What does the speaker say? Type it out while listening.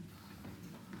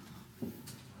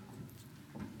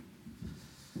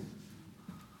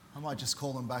might just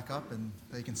call them back up and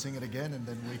they can sing it again and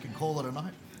then we can call it a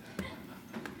night.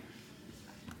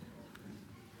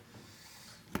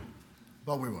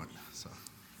 But we won't. So,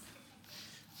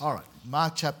 all right,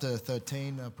 Mark chapter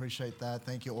 13, I appreciate that.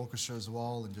 Thank you, orchestra, as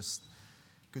well. And just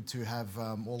good to have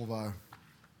all of our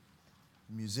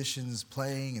musicians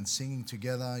playing and singing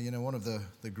together. You know, one of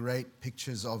the great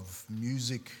pictures of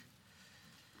music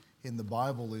in the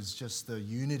Bible is just the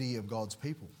unity of God's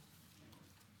people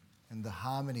and the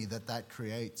harmony that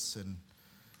creates. And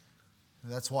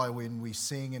that's why when we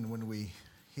sing and when we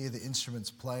hear the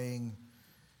instruments playing,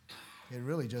 it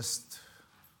really just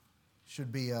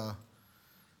should be a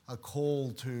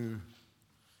call to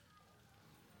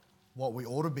what we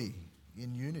ought to be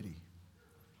in unity.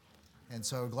 And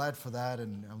so glad for that,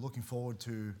 and I'm looking forward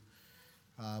to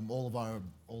all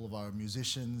of our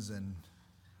musicians and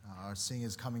our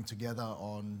singers coming together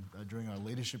during our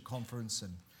leadership conference,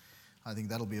 and I think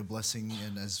that'll be a blessing.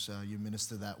 And as you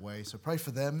minister that way, so pray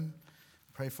for them,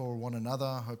 pray for one another.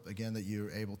 Hope again that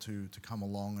you're able to come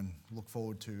along, and look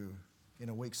forward to in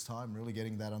a week's time really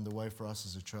getting that underway for us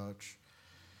as a church.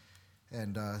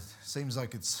 And seems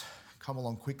like it's come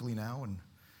along quickly now,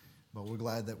 but we're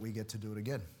glad that we get to do it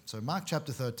again. So Mark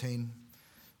chapter 13,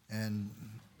 and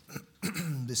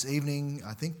this evening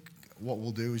I think what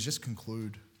we'll do is just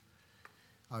conclude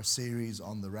our series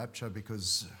on the rapture,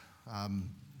 because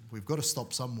we've got to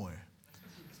stop somewhere.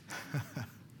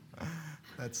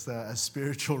 That's as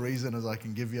spiritual reason as I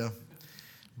can give you.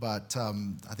 But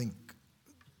I think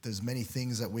there's many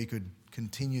things that we could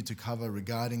continue to cover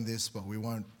regarding this, but we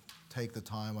won't take the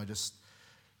time. I just,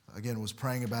 again, was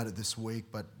praying about it this week,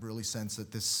 but really sense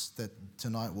that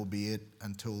tonight will be it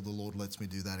until the Lord lets me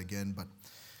do that again. But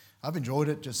I've enjoyed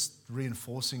it, just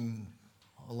reinforcing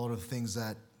a lot of things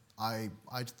that I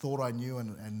thought I knew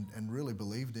and really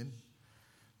believed in.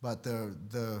 But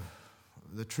the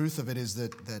truth of it is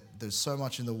that there's so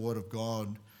much in the Word of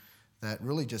God that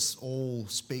really just all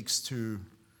speaks to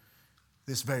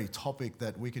this very topic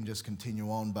that we can just continue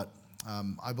on. But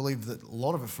I believe that a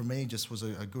lot of it for me just was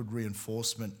a good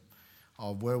reinforcement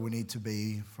of where we need to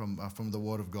be from the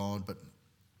Word of God. But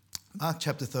Mark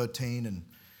chapter 13, and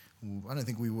I don't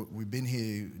think we've been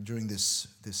here during this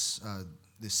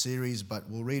series, but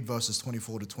we'll read verses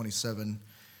 24 to 27,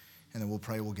 and then we'll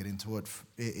pray. We'll get into it.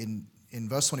 In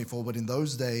verse 24, but in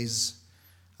those days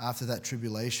after that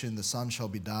tribulation, the sun shall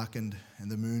be darkened, and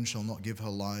the moon shall not give her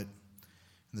light,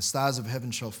 and the stars of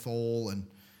heaven shall fall, and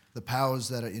the powers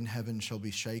that are in heaven shall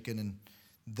be shaken. And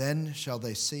then shall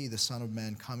they see the Son of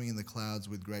Man coming in the clouds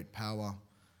with great power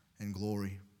and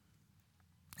glory.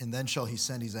 And then shall he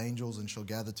send his angels, and shall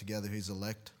gather together his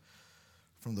elect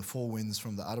from the four winds,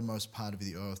 from the uttermost part of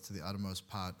the earth to the uttermost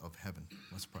part of heaven.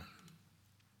 Let's pray.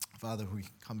 Father, we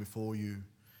come before you.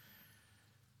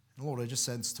 And Lord, I just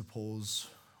sense to pause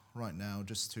right now,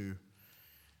 just to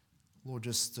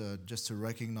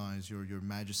recognize your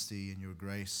majesty and your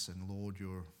grace, and Lord,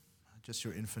 your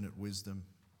infinite wisdom.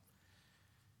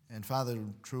 And Father,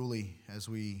 truly, as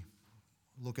we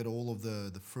look at all of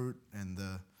the fruit and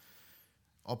the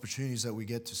opportunities that we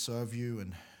get to serve you,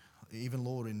 and even,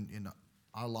 Lord, in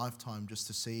our lifetime, just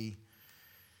to see,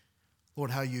 Lord,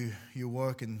 how you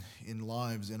work in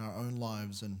lives, in our own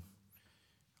lives. And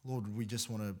Lord, we just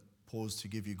want to pause to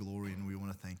give you glory, and we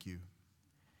want to thank you.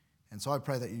 And so I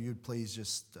pray that you'd please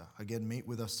just, again, meet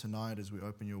with us tonight as we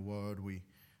open your word. We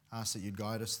ask that you'd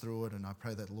guide us through it, and I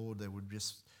pray that, Lord, there would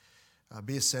just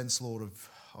be a sense, Lord,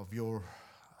 of your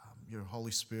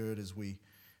Holy Spirit as we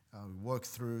work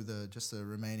through the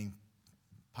remaining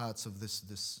parts of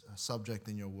this subject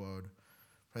in your word.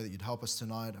 Pray that you'd help us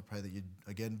tonight. I pray that you'd,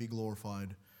 again, be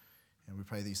glorified, and we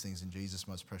pray these things in Jesus'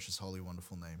 most precious, holy,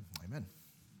 wonderful name. Amen.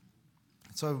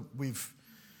 So we've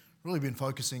really been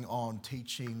focusing on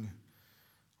teaching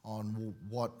on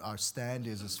what our stand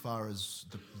is as far as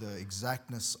the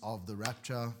exactness of the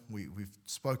rapture. We've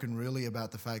spoken really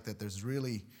about the fact that there's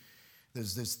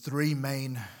three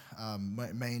main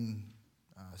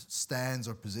stands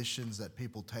or positions that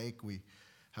people take. We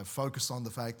have focused on the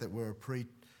fact that we're a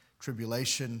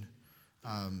pre-tribulation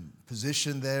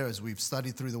position there as we've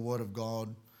studied through the Word of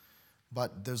God.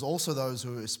 But there's also those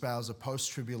who espouse a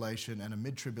post-tribulation and a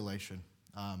mid-tribulation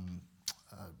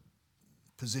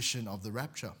position of the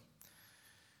rapture.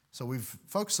 So we've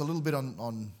focused a little bit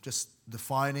on just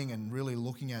defining and really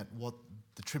looking at what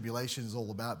the tribulation is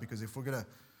all about, because if we're going to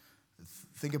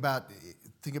think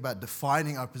about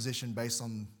defining our position based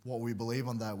on what we believe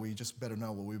on that, we just better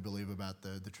know what we believe about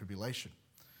the tribulation.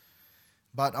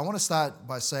 But I want to start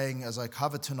by saying, as I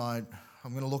cover tonight,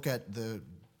 I'm going to look at the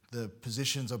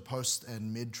positions of post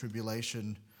and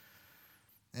mid-tribulation.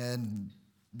 And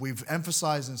we've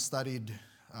emphasized and studied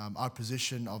our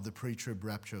position of the pre-trib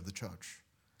rapture of the church.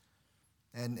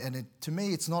 And to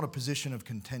me, it's not a position of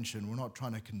contention. We're not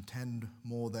trying to contend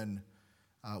more than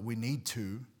we need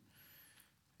to.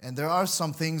 And there are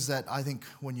some things that I think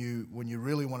when you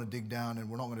really want to dig down, and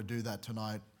we're not going to do that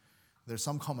tonight, there's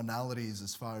some commonalities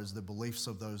as far as the beliefs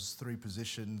of those three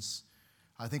positions.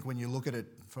 I think when you look at it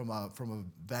from a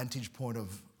vantage point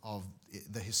of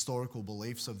the historical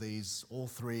beliefs of these, all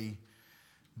three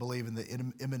believe in the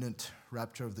imminent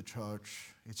rapture of the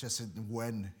church. It's just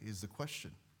when is the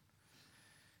question.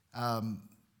 And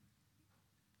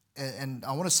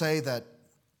I want to say that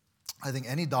I think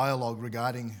any dialogue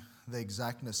regarding the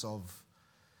exactness of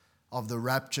the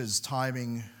rapture's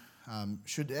timing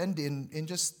should end in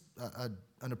just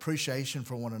an appreciation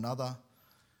for one another.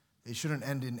 It shouldn't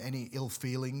end in any ill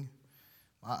feeling.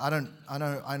 I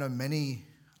know many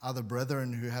other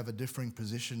brethren who have a differing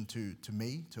position to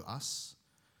me, to us,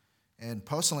 and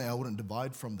personally I wouldn't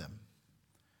divide from them.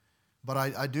 But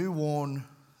I do warn,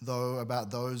 though, about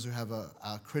those who have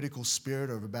a critical spirit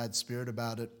or a bad spirit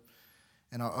about it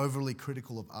and are overly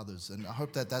critical of others. And I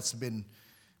hope that's been,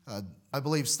 I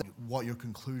believe, what your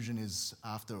conclusion is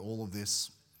after all of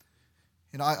this.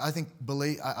 I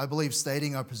believe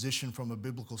stating our position from a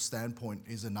biblical standpoint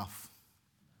is enough.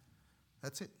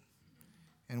 That's it.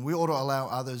 And we ought to allow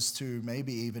others to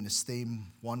maybe even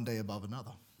esteem one day above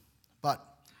another. But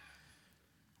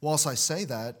whilst I say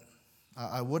that,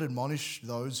 I would admonish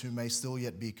those who may still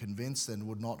yet be convinced and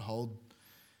would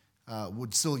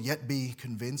still yet be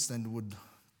convinced and would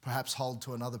perhaps hold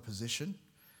to another position,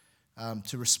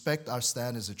 to respect our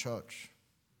stand as a church.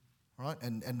 Right?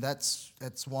 And that's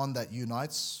one that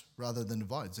unites rather than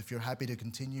divides. If you're happy to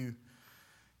continue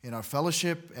in our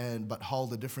fellowship but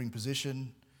hold a differing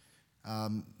position,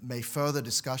 may further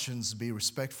discussions be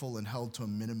respectful and held to a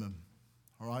minimum.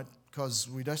 All right? Because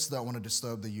we just don't want to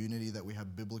disturb the unity that we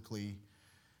have biblically,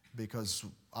 because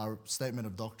our statement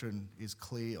of doctrine is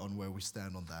clear on where we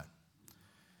stand on that.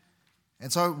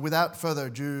 And so without further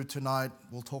ado, tonight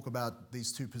we'll talk about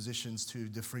these two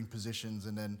differing positions,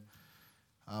 and then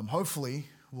hopefully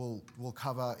we'll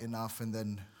cover enough, and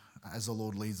then as the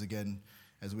Lord leads again,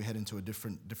 as we head into a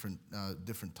different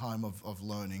time of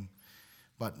learning.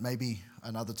 But maybe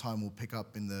another time we'll pick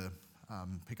up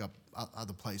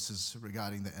other places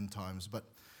regarding the end times. But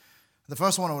the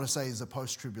first one I want to say is the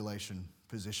post-tribulation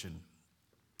position.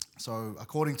 So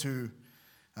according to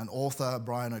an author,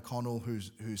 Brian O'Connell,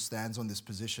 who stands on this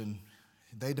position,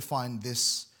 they define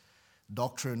this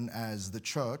doctrine as the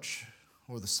church,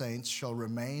 or the saints, shall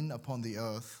remain upon the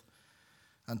earth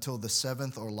until the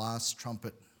seventh or last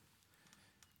trumpet.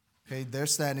 Okay, their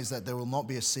stand is that there will not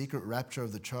be a secret rapture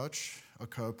of the church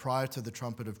occur prior to the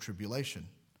trumpet of tribulation.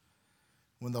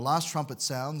 When the last trumpet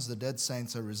sounds, the dead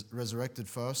saints are resurrected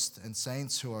first, and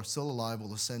saints who are still alive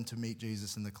will ascend to meet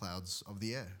Jesus in the clouds of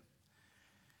the air.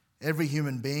 Every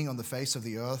human being on the face of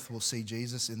the earth will see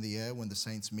Jesus in the air when the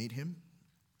saints meet him.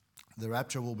 The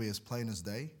rapture will be as plain as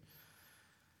day,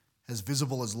 as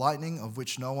visible as lightning, of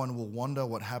which no one will wonder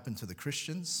what happened to the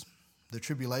Christians. The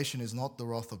tribulation is not the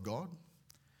wrath of God.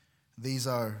 These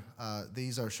are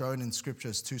shown in Scripture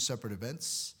as two separate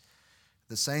events.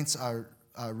 The saints are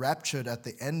raptured at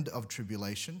the end of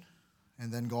tribulation,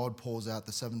 and then God pours out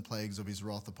the 7 plagues of his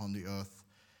wrath upon the earth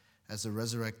as the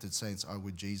resurrected saints are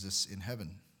with Jesus in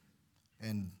heaven.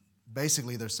 And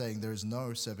basically they're saying there is no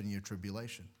 7-year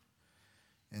tribulation.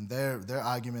 And their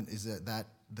argument is that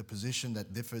the position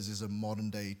that differs is a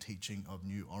modern-day teaching of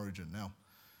new origin. Now,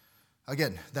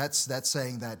 again, that's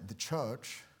saying that the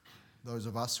church, those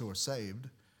of us who are saved,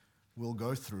 will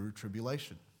go through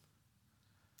tribulation.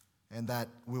 And that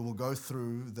we will go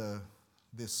through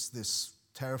this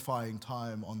terrifying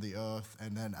time on the earth,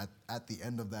 and then at the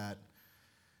end of that,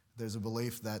 there's a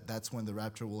belief that that's when the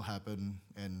rapture will happen.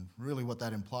 And really what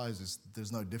that implies is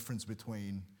there's no difference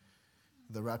between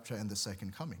the rapture and the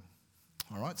second coming.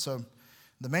 All right, so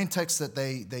the main text that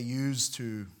they use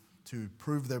to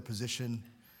prove their position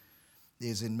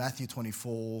is in Matthew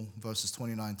 24, verses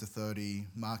 29 to 30,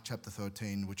 Mark chapter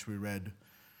 13, which we read,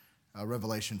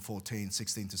 Revelation 14,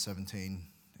 16 to 17,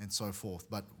 and so forth.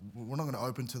 But we're not going to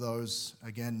open to those.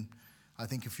 Again, I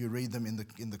think if you read them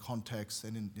in the context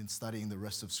and in studying the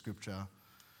rest of Scripture,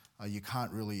 you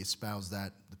can't really espouse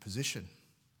the position.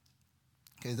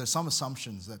 Okay, there's some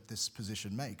assumptions that this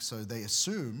position makes. So they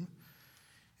assume,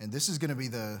 and this is going to be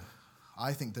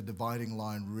I think the dividing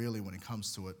line really when it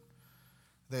comes to it,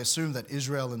 they assume that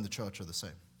Israel and the church are the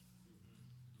same.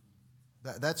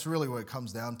 That's really what it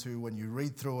comes down to. When you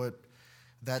read through it,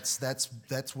 that's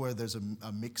where there's a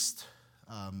mix-up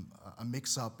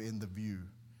in the view.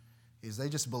 is they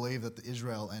just believe that the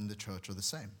Israel and the church are the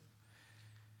same.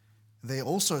 They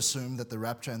also assume that the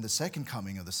rapture and the second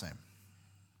coming are the same.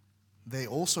 They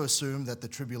also assume that the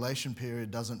tribulation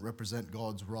period doesn't represent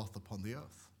God's wrath upon the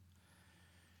earth.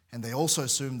 And they also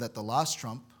assume that the last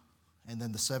trump and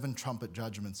then the 7 trumpet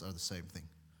judgments are the same thing.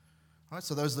 All right,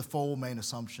 so those are the 4 main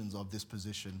assumptions of this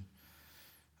position.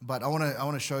 But I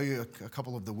want to show you a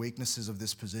couple of the weaknesses of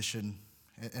this position.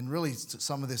 And really,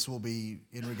 some of this will be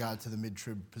in regard to the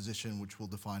mid-trib position, which we'll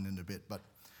define in a bit. But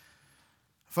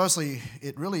firstly,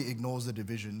 it really ignores the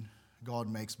division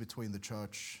God makes between the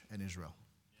church and Israel.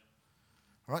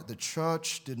 All right, the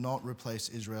church did not replace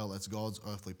Israel as God's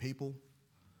earthly people,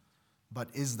 but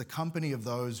is the company of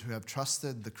those who have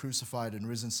trusted the crucified and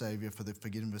risen Savior for the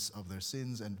forgiveness of their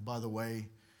sins. And by the way,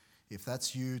 if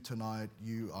that's you tonight,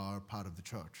 you are part of the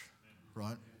church,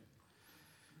 right?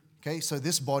 Okay, so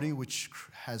this body, which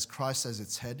has Christ as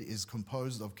its head, is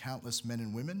composed of countless men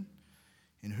and women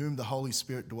in whom the Holy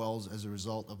Spirit dwells as a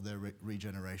result of their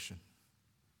regeneration.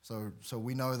 So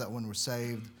we know that when we're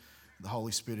saved, the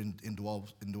Holy Spirit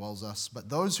indwells us. But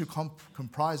those who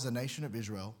comprise the nation of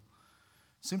Israel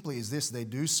simply is this: they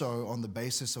do so on the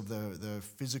basis of the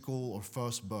physical or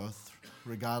first birth,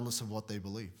 regardless of what they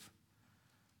believe.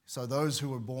 So those who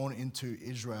were born into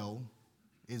Israel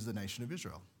is the nation of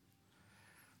Israel.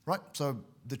 Right? So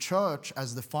the church,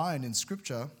 as defined in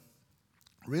Scripture,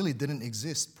 really didn't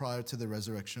exist prior to the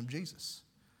resurrection of Jesus.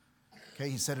 Okay,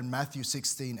 he said in Matthew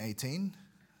 16:18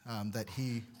 that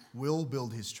he will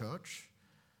build his church.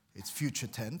 It's future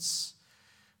tense.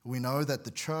 We know that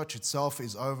the church itself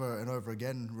is over and over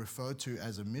again referred to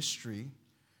as a mystery,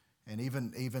 and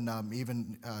even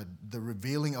the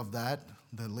revealing of that,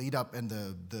 the lead up and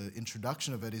the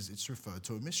introduction of it's referred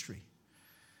to a mystery.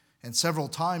 And several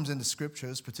times in the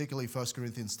Scriptures, particularly 1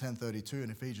 Corinthians 10:32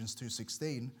 and Ephesians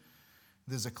 2:16,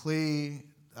 there's a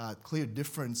clear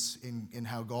difference in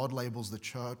how God labels the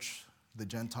church, the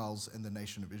Gentiles, and the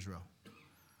nation of Israel.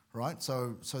 Right?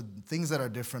 So things that are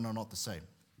different are not the same.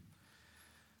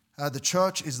 The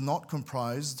church is not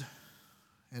comprised,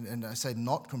 and I say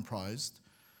not comprised,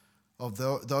 of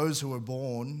those who were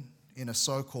born in a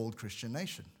so-called Christian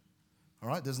nation. All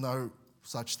right? There's no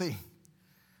such thing.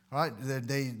 All right?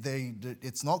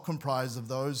 It's not comprised of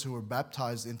those who were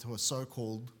baptized into a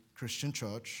so-called Christian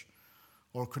church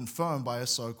or confirmed by a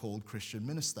so-called Christian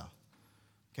minister.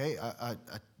 Okay?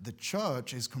 The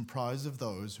church is comprised of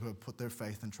those who have put their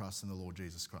faith and trust in the Lord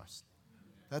Jesus Christ.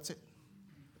 That's it.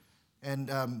 And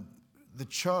the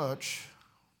church,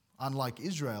 unlike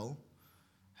Israel,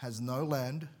 has no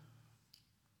land,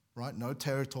 right? No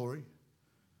territory,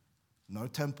 no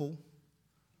temple,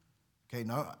 okay?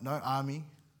 No army,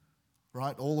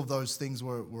 right? All of those things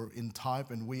were in type,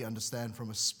 and we understand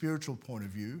from a spiritual point of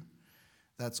view,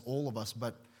 that's all of us.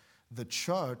 But the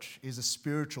church is a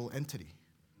spiritual entity,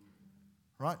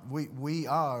 right? We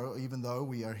are, even though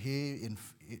we are here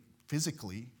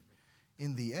physically,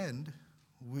 in the end,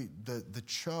 the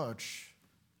church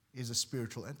is a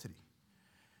spiritual entity.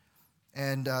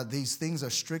 And these things are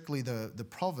strictly the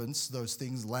province, those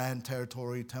things, land,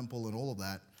 territory, temple, and all of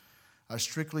that, are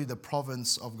strictly the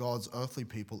province of God's earthly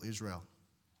people, Israel.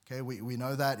 Okay, we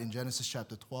know that in Genesis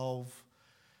chapter 12,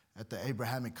 at the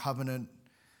Abrahamic covenant,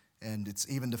 and it's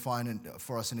even defined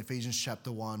for us in Ephesians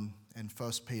chapter 1 and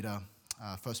 1 Peter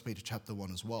chapter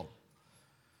 1 as well.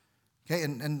 Okay,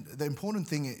 and the important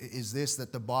thing is this,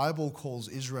 that the Bible calls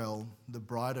Israel the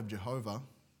bride of Jehovah.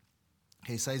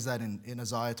 He says that in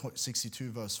Isaiah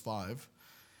 62 verse 5.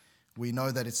 We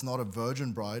know that it's not a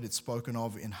virgin bride. It's spoken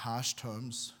of in harsh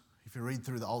terms. If you read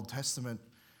through the Old Testament,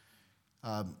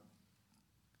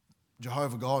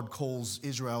 Jehovah God calls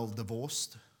Israel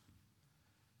divorced,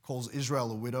 calls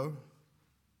Israel a widow,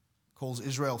 calls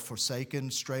Israel forsaken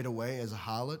straight away as a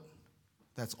harlot.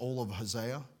 That's all of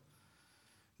Hosea.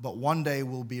 But one day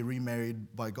will be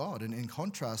remarried by God. And in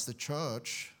contrast, the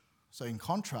church,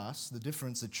 the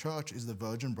difference, the church is the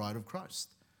virgin bride of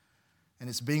Christ. And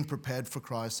it's being prepared for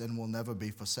Christ and will never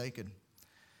be forsaken.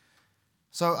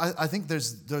 So I think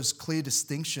there's clear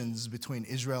distinctions between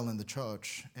Israel and the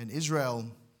church. And Israel,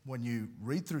 when you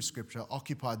read through Scripture,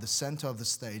 occupied the center of the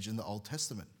stage in the Old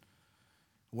Testament,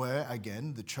 where,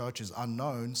 again, the church is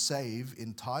unknown, save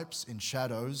in types, in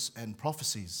shadows, and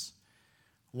prophecies.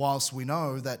 Whilst we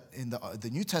know that in the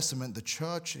New Testament, the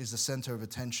church is the center of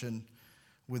attention,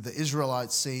 with the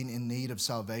Israelites seen in need of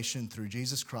salvation through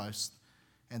Jesus Christ,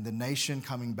 and the nation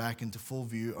coming back into full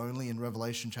view only in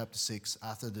Revelation chapter 6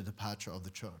 after the departure of the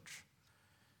church.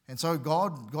 And so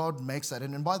God makes that.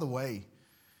 And by the way,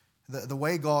 the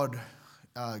way God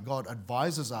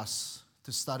advises us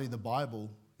to study the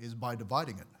Bible is by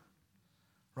dividing it,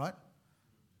 right?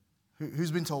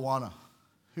 Who's been to Hullana?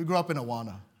 Who grew up in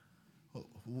Hullana?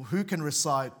 Who can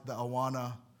recite the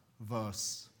Hullana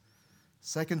verse?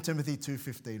 2 Timothy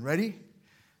 2:15. Ready?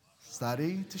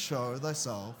 Study to show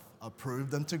thyself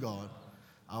approved unto God,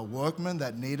 a workman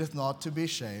that needeth not to be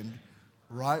ashamed,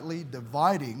 rightly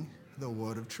dividing the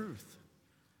word of truth.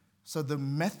 So the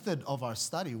method of our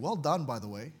study, well done, by the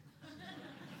way.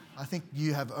 I think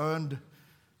you have earned,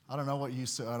 I don't know what you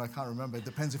used to earn, I can't remember. It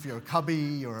depends if you're a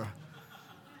cubby or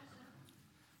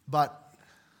But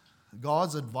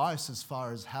God's advice as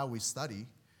far as how we study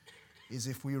is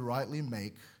if we rightly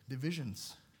make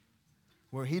divisions.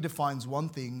 Where He defines one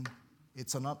thing,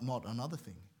 it's not another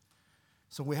thing.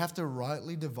 So we have to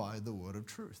rightly divide the word of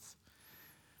truth.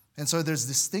 And so there's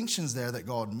distinctions there that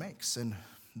God makes. And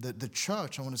the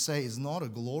church, I want to say, is not a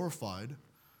glorified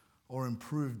or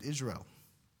improved Israel.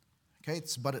 Okay,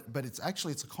 but it's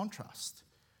actually a contrast.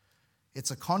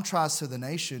 It's a contrast to the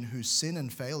nation whose sin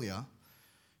and failure,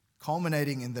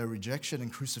 culminating in their rejection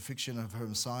and crucifixion of her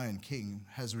Messiah and King,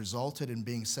 has resulted in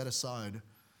being set aside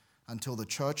until the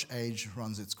church age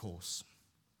runs its course.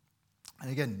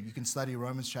 And again, you can study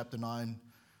Romans chapter 9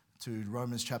 to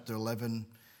Romans chapter 11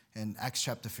 and Acts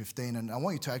chapter 15. And I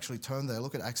want you to actually turn there.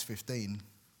 Look at Acts 15.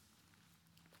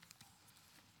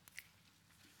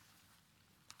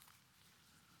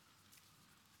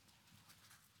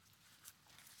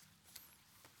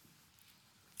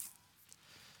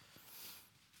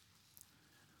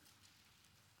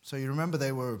 So you remember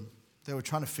they were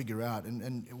trying to figure out,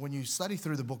 and when you study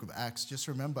through the book of Acts, just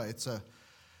remember it's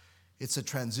a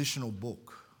transitional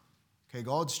book. Okay,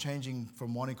 God's changing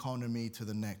from one economy to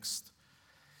the next.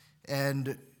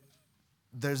 And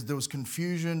there was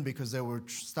confusion because they were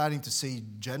starting to see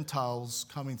Gentiles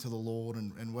coming to the Lord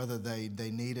and whether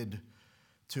they needed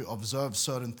to observe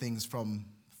certain things from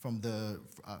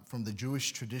the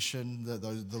Jewish tradition,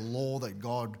 the law that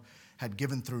God had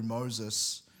given through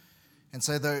Moses. And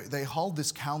so they hold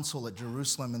this council at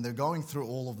Jerusalem, and they're going through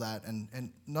all of that.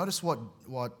 And notice what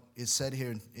is said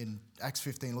here in Acts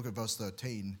 15. Look at verse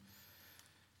 13.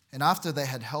 And after they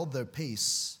had held their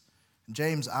peace,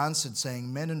 James answered,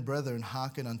 saying, Men and brethren,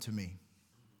 hearken unto me.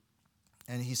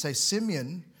 And he says,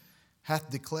 Simeon hath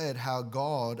declared how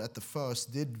God at the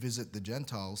first did visit the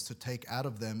Gentiles to take out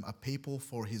of them a people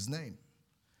for his name.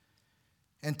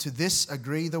 And to this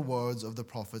agree the words of the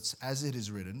prophets, as it is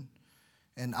written,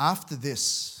 And after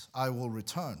this I will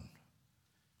return,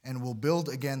 and will build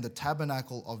again the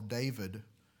tabernacle of David,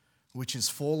 which is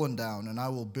fallen down, and I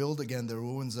will build again the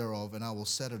ruins thereof, and I will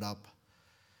set it up,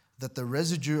 that the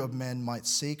residue of men might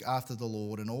seek after the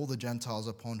Lord, and all the Gentiles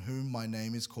upon whom my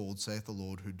name is called, saith the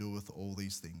Lord, who doeth all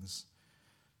these things.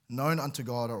 Known unto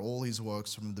God are all his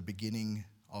works from the beginning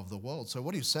of the world. So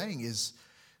what he's saying is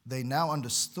they now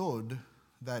understood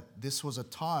that this was a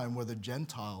time where the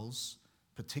Gentiles,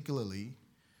 particularly,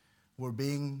 were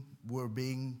being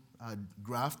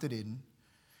grafted in,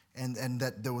 and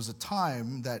that there was a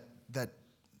time that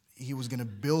he was going to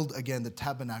build again the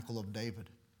tabernacle of David.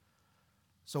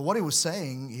 So what he was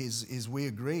saying is we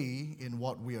agree in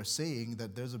what we are seeing,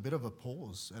 that there's a bit of a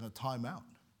pause and a time out.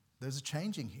 There's a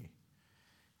changing here.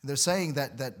 And they're saying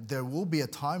that there will be a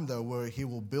time, though, where he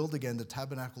will build again the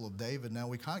tabernacle of David. Now,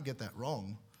 we can't get that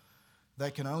wrong.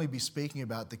 That can only be speaking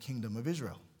about the kingdom of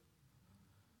Israel.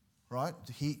 Right?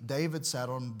 David sat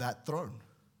on that throne.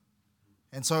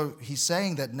 And so he's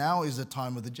saying that now is the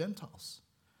time of the Gentiles.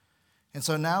 And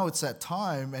so now it's that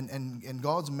time, and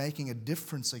God's making a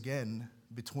difference again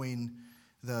between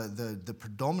the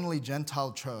predominantly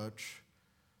Gentile church,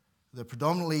 the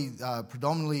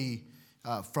predominantly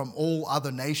from all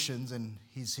other nations, and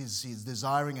he's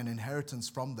desiring an inheritance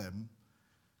from them,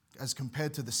 as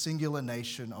compared to the singular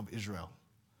nation of Israel.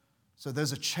 So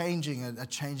there's a changing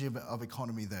of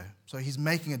economy there. So he's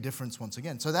making a difference once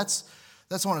again. So that's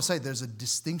what I want to say. There's a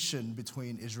distinction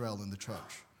between Israel and the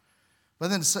church. But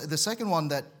then the second one,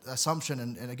 that assumption,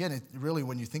 and again, it really,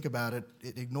 when you think about it,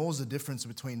 it ignores the difference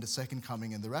between the second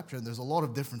coming and the rapture, and there's a lot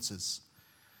of differences.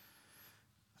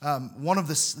 One of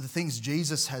the things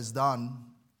Jesus has done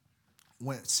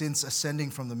since ascending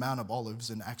from the Mount of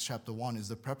Olives in Acts chapter 1 is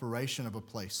the preparation of a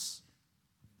place.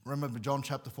 Remember John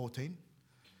chapter 14?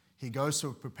 He goes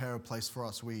to prepare a place for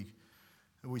us. We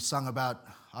sung about,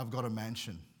 I've got a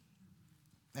mansion.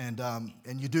 And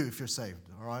you do if you're saved,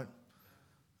 all right?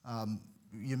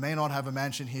 You may not have a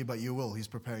mansion here, but you will. He's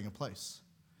preparing a place.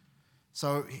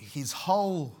 So his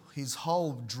whole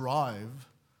drive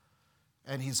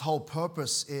and his whole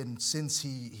purpose since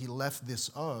he left this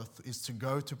earth is to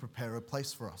go to prepare a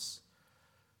place for us.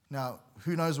 Now,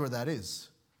 who knows where that is?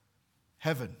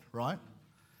 Heaven, right?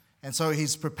 And so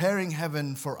he's preparing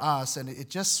heaven for us, and it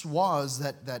just was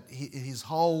that his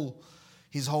whole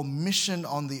mission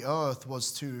on the earth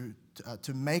was to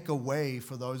make a way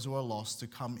for those who are lost to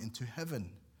come into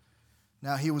heaven.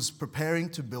 Now, he was preparing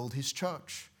to build his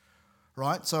church,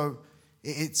 right? So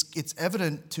it's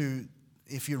evident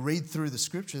if you read through the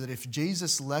scripture, that if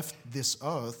Jesus left this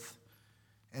earth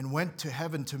and went to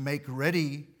heaven to make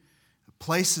ready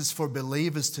places for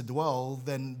believers to dwell,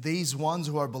 then these ones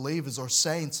who are believers, or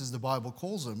saints as the Bible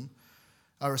calls them,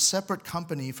 are a separate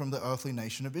company from the earthly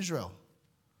nation of Israel.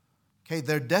 Okay,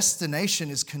 their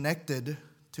destination is connected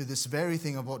to this very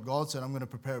thing of what God said, I'm going to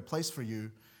prepare a place for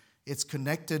you. It's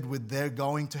connected with their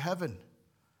going to heaven.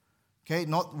 Okay,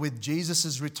 not with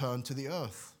Jesus' return to the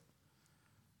earth.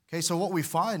 Okay, so what we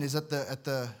find is at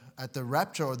the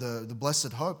rapture, or the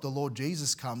blessed hope, the Lord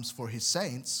Jesus comes for his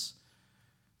saints,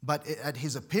 but at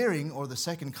his appearing, or the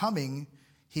second coming,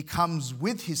 he comes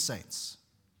with his saints.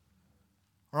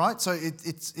 All right, so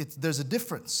there's a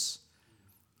difference.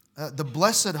 The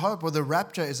blessed hope, or the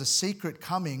rapture, is a secret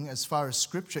coming as far as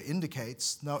Scripture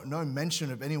indicates. No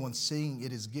mention of anyone seeing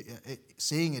it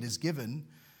is given,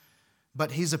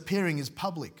 but his appearing is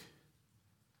public.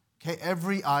 Okay,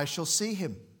 every eye shall see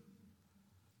him.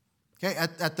 Okay,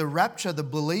 at the rapture, the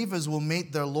believers will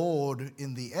meet their Lord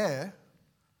in the air.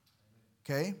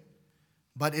 Okay,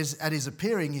 but at his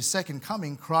appearing, his second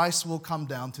coming, Christ will come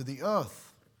down to the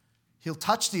earth. He'll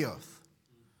touch the earth.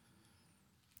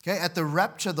 Okay, at the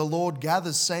rapture, the Lord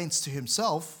gathers saints to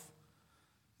himself,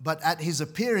 but at his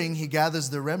appearing, he gathers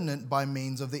the remnant by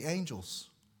means of the angels.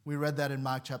 We read that in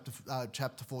Mark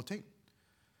chapter 14.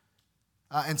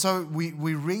 And so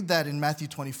we read that in Matthew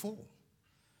 24.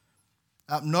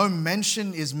 No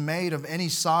mention is made of any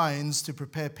signs to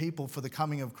prepare people for the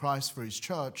coming of Christ for his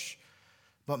church,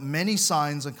 but many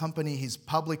signs accompany his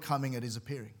public coming at his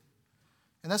appearing.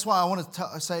 And that's why I want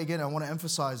to say again, I want to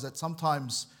emphasize that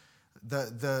sometimes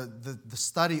the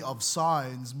study of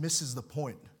signs misses the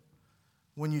point.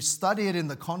 When you study it in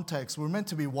the context, we're meant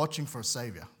to be watching for a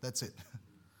Savior. That's it.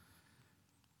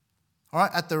 All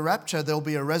right, at the rapture, there'll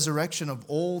be a resurrection of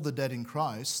all the dead in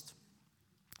Christ.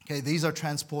 Okay, these are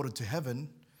transported to heaven.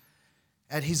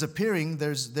 At his appearing,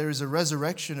 there is a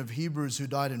resurrection of Hebrews who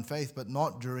died in faith, but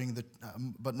not during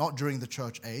the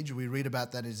church age. We read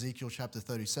about that in Ezekiel chapter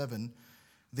 37.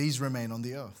 These remain on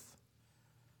the earth.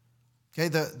 Okay,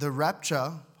 the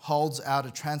rapture holds out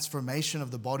a transformation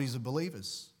of the bodies of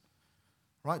believers.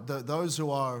 Right? Those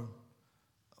who are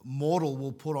mortal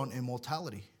will put on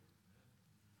immortality.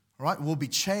 Right? Will be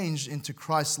changed into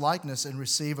Christ's likeness and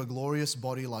receive a glorious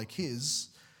body like his.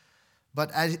 But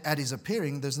at his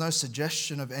appearing, there's no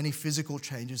suggestion of any physical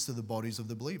changes to the bodies of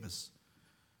the believers,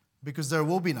 because there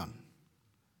will be none.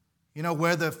 You know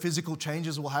where the physical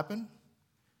changes will happen?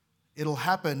 It'll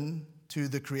happen to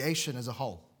the creation as a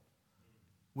whole,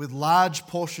 with large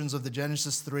portions of the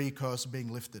Genesis 3 curse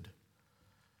being lifted.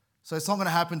 So it's not going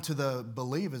to happen to the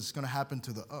believers, it's going to happen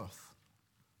to the earth,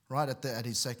 right, at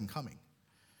his second coming.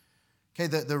 Okay,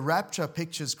 the rapture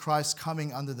pictures Christ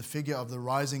coming under the figure of the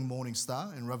rising morning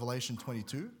star in Revelation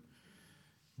 22,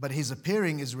 but his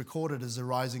appearing is recorded as the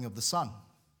rising of the sun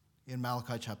in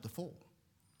Malachi chapter 4.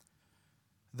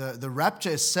 The rapture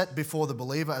is set before the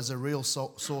believer as a real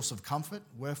source of comfort.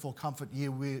 Wherefore comfort ye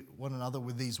one another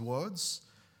with these words.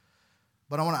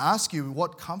 But I want to ask you,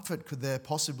 what comfort could there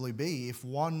possibly be if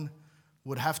one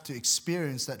would have to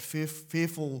experience that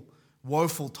fearful,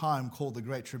 woeful time called the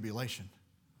Great Tribulation?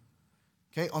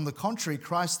 Okay, on the contrary,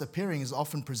 Christ's appearing is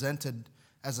often presented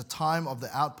as a time of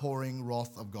the outpouring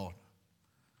wrath of God.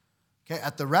 Okay,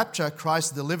 at the rapture,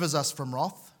 Christ delivers us from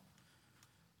wrath.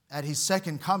 At his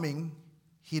second coming,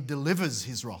 he delivers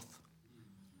his wrath.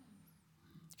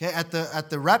 Okay, at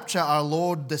the rapture, our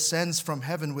Lord descends from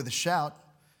heaven with a shout,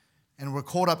 and we're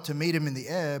caught up to meet him in the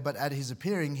air, but at his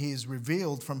appearing, he is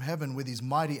revealed from heaven with his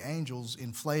mighty angels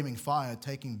in flaming fire,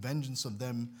 taking vengeance of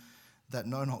them that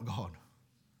know not God.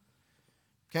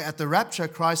 Okay, at the rapture,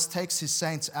 Christ takes his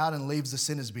saints out and leaves the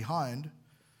sinners behind.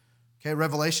 Okay,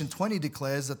 Revelation 20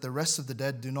 declares that the rest of the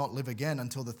dead do not live again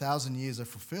until the 1,000 years are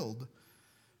fulfilled.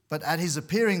 But at his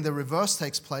appearing, the reverse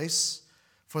takes place,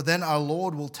 for then our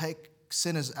Lord will take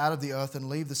sinners out of the earth and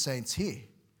leave the saints here.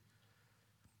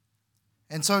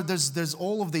 And so there's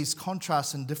all of these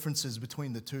contrasts and differences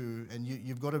between the two, and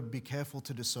you've got to be careful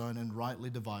to discern and rightly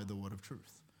divide the word of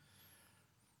truth.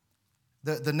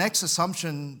 The next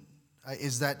assumption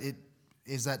is that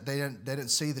they don't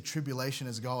see the tribulation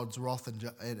as God's wrath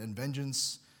and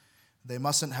vengeance. They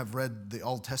mustn't have read the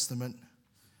Old Testament,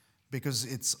 because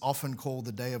it's often called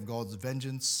the day of God's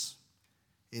vengeance.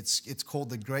 It's called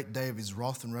the great day of his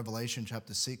wrath in Revelation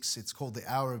chapter 6. It's called the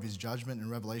hour of his judgment in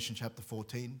Revelation chapter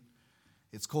 14.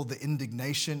 It's called the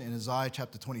indignation in Isaiah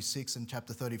chapter 26 and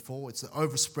chapter 34. It's the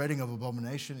overspreading of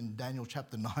abomination in Daniel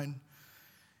chapter 9.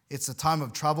 It's a time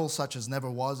of trouble such as never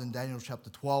was in Daniel chapter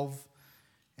 12.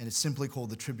 And it's simply called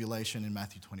the tribulation in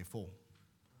Matthew 24.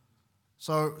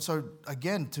 So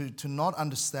again, to not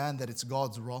understand that it's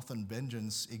God's wrath and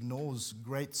vengeance ignores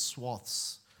great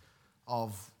swaths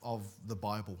of the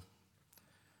Bible.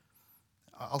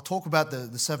 I'll talk about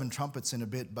the seven trumpets in a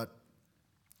bit, but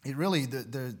it really,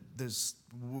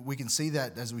 we can see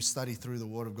that as we study through the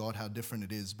Word of God, how different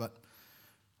it is. But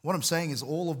what I'm saying is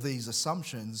all of these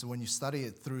assumptions, when you study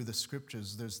it through the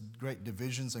Scriptures, there's great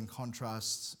divisions and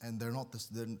contrasts, and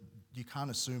you can't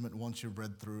assume it once you've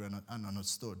read through and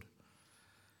understood.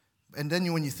 And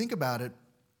then when you think about it,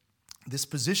 this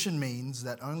position means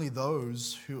that only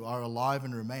those who are alive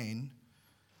and remain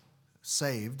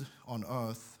saved on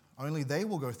earth, only they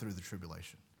will go through the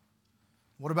tribulation.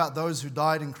 What about those who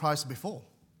died in Christ before?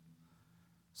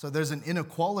 So there's an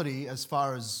inequality as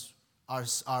far as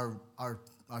our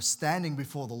standing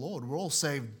before the Lord. We're all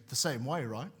saved the same way,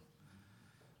 right?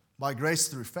 By grace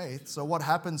through faith. So what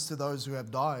happens to those who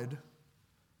have died?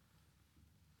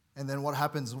 And then what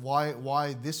happens?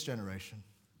 Why this generation?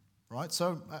 Right?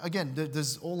 So again,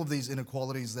 there's all of these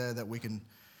inequalities there that we can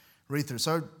read through.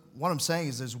 So what I'm saying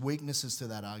is there's weaknesses to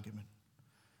that argument.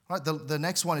 Right? The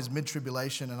next one is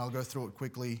mid-tribulation, and I'll go through it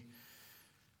quickly.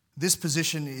 This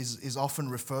position is often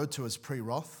referred to as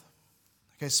pre-wrath.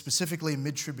 Okay, specifically,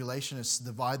 mid-tribulationists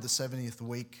divide the 70th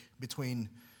week between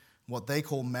what they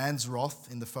call man's wrath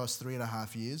in the first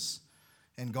 3.5 years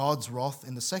and God's wrath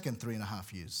in the second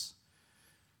 3.5 years.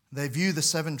 They view the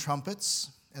seven trumpets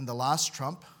and the last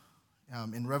trump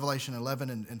in Revelation 11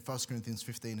 and 1 Corinthians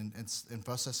 15 and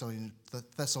 1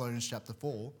 Thessalonians chapter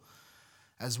 4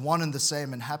 as one and the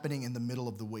same and happening in the middle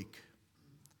of the week.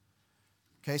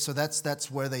 Okay, so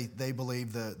that's where they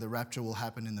believe the rapture will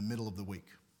happen, in the middle of the week.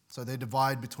 So they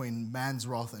divide between man's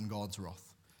wrath and God's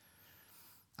wrath.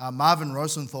 Marvin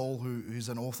Rosenthal, who's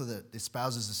an author that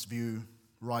espouses this view,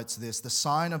 writes this: "The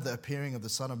sign of the appearing of the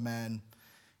Son of Man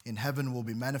in heaven will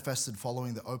be manifested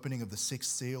following the opening of the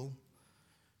sixth seal.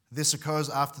 This occurs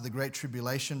after the great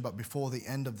tribulation, but before the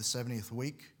end of the 70th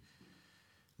week.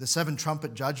 The seven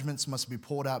trumpet judgments must be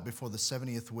poured out before the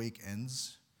 70th week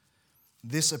ends.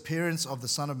 This appearance of the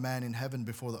Son of Man in heaven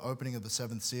before the opening of the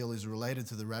seventh seal is related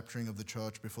to the rapturing of the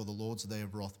church before the Lord's day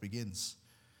of wrath begins.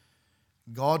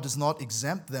 God does not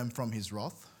exempt them from his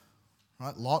wrath."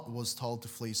 Right? Lot was told to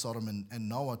flee Sodom and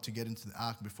Noah to get into the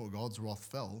ark before God's wrath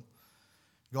fell.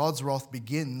 God's wrath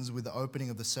begins with the opening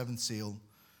of the seventh seal,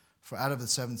 for out of the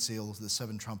seventh seals the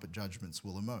seven trumpet judgments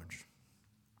will emerge.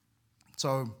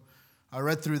 So I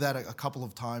read through that a couple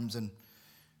of times, and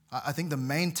I think one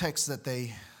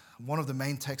of the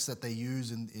main texts that they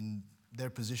use in their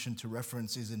position to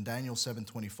reference is in Daniel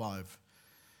 7:25,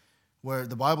 where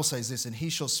the Bible says this: "And he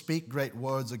shall speak great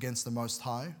words against the Most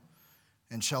High,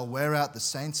 and shall wear out the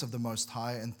saints of the Most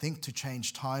High, and think to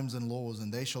change times and laws,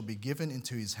 and they shall be given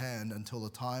into his hand until the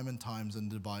time and times and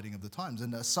dividing of the times."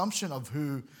 And the assumption of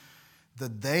who the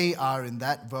they are in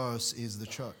that verse is the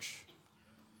church.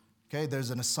 Okay, there's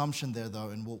an assumption there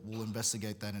though, and we'll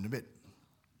investigate that in a bit.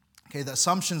 Okay, the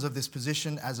assumptions of this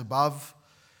position as above,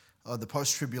 the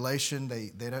post-tribulation, they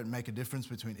don't make a difference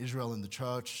between Israel and the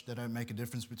church. They don't make a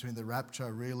difference between the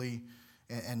rapture really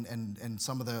and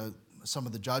some of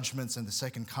the judgments and the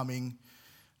second coming.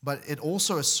 But it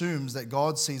also assumes that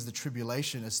God sees the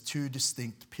tribulation as two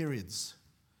distinct periods.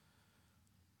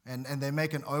 And they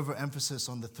make an overemphasis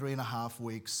on the 3.5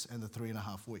 weeks and the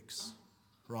 3.5 weeks,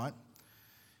 right?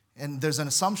 And there's an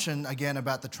assumption, again,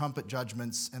 about the trumpet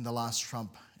judgments and the last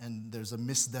trump, and there's a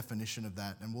misdefinition of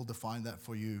that, and we'll define that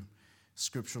for you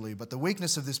scripturally. But the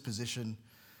weakness of this position,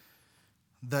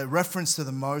 the reference to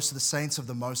the saints of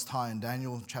the Most High in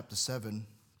Daniel chapter 7,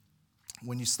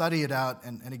 when you study it out,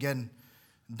 and again,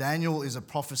 Daniel is a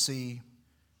prophecy,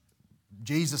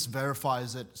 Jesus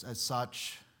verifies it as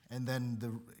such, and then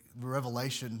the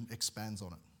Revelation expands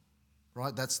on it,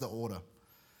 right? That's the order.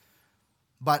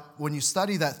 But when you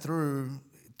study that through,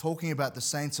 talking about the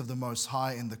saints of the Most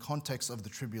High in the context of the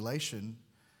tribulation,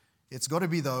 it's got to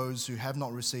be those who have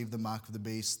not received the mark of the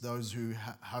beast, those who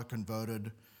are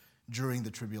converted during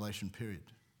the tribulation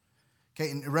period.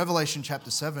 Okay, in Revelation chapter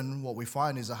 7, what we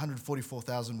find is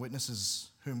 144,000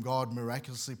 witnesses whom God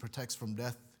miraculously protects from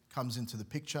death comes into the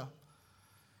picture.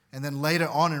 And then later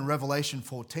on in Revelation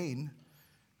 14,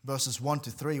 verses 1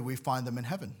 to 3, we find them in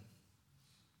heaven.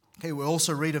 Okay, we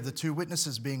also read of the two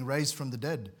witnesses being raised from the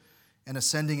dead and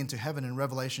ascending into heaven in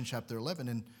Revelation chapter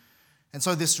 11. And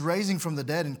so this raising from the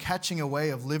dead and catching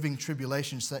away of living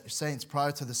tribulation saints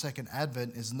prior to the second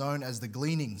advent is known as the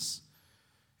gleanings.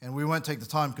 And we won't take the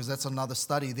time because that's another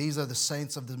study. These are the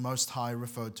saints of the Most High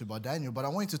referred to by Daniel. But I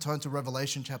want you to turn to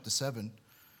Revelation chapter 7.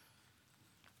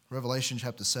 Revelation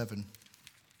chapter 7.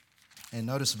 And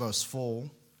notice verse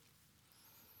 4.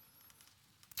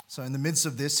 So in the midst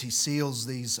of this, he seals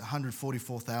these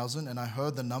 144,000. And I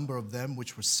heard the number of them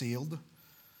which were sealed.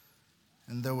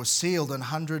 And there were sealed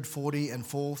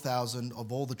 144,000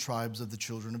 of all the tribes of the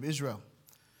children of Israel.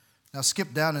 Now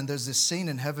skip down, and there's this scene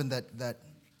in heaven that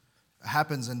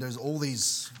happens, and there's all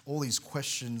these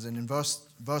questions. And in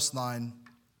verse 9,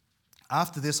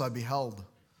 after this I beheld,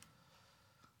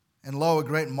 and lo, a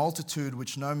great multitude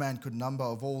which no man could number,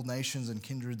 of all nations and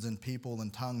kindreds and people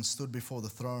and tongues, stood before the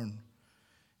throne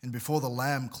and before the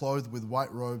Lamb, clothed with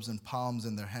white robes and palms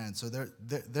in their hands. So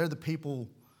they're the people.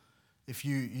 If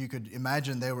you could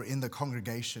imagine, they were in the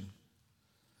congregation,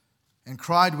 and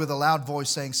cried with a loud voice,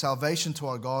 saying, Salvation to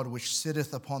our God, which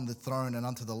sitteth upon the throne, and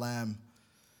unto the Lamb.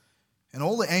 And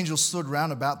all the angels stood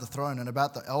round about the throne, and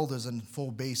about the elders and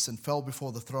four beasts, and fell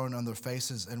before the throne on their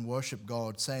faces, and worshipped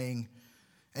God, saying,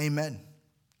 Amen.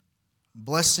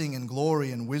 Blessing and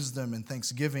glory and wisdom and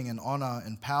thanksgiving and honor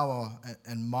and power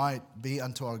and might be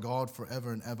unto our God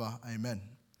forever and ever. Amen.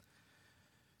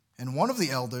 And one of the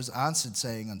elders answered,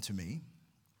 saying unto me,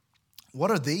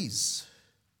 What are these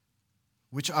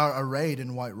which are arrayed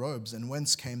in white robes, and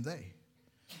whence came they?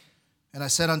 And I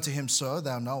said unto him, Sir,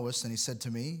 thou knowest. And he said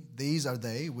to me, These are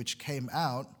they which came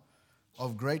out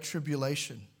of great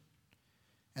tribulation,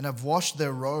 and have washed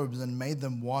their robes and made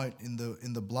them white in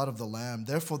the blood of the Lamb.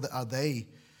 Therefore are they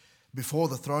before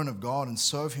the throne of God, and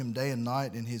serve him day and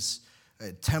night in his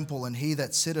temple. And he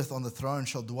that sitteth on the throne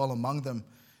shall dwell among them.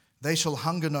 They shall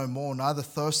hunger no more, neither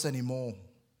thirst any more.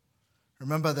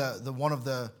 Remember, one of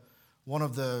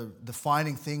the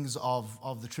defining things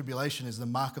of the tribulation is the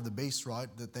mark of the beast, right?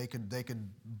 That they could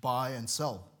buy and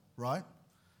sell, right?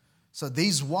 So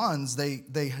these ones,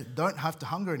 they don't have to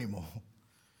hunger anymore.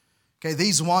 Okay,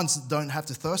 these ones don't have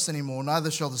to thirst anymore.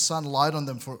 Neither shall the sun light on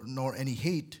them nor any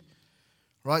heat,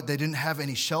 right? They didn't have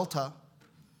any shelter.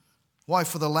 Why?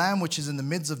 For the Lamb which is in the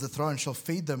midst of the throne shall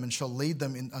feed them and shall lead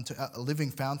them unto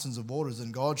living fountains of waters,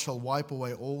 and God shall wipe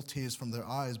away all tears from their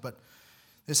eyes. But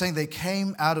they're saying they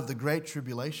came out of the great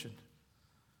tribulation.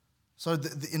 So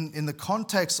in the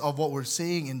context of what we're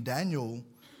seeing in Daniel,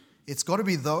 it's got to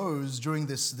be those during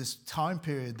this time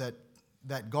period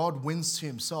that God wins to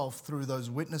himself through those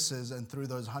witnesses and through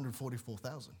those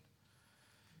 144,000.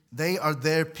 They are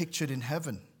there pictured in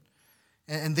heaven.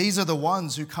 And these are the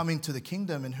ones who come into the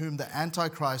kingdom, in whom the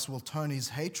Antichrist will turn his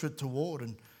hatred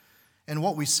toward. And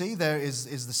what we see there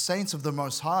is the saints of the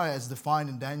Most High, as defined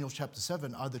in Daniel chapter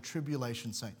 7, are the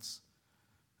tribulation saints.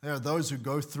 They are those who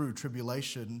go through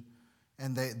tribulation,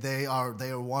 and they are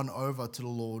won over to the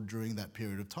Lord during that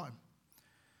period of time.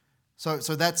 So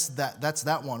that's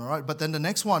that one, all right? But then the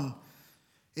next one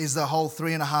is the whole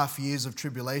 3.5 years of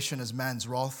tribulation as man's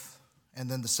wrath, and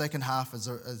then the second half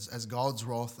as God's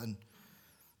wrath.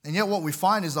 And yet what we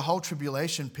find is the whole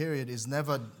tribulation period is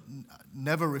never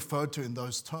referred to in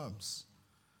those terms.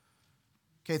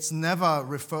 Okay, it's never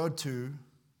referred to.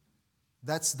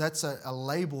 That's a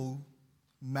label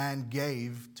man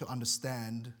gave to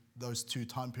understand those two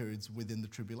time periods within the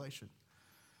tribulation.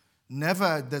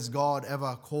 Never does God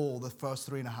ever call the first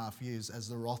 3.5 years as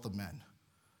the wrath of man.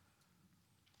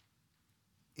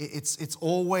 It's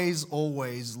always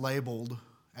labeled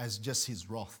as just his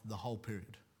wrath, the whole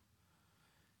period.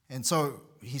 And so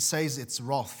he says it's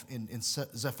wrath in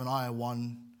Zephaniah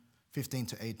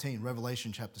 1:15-18,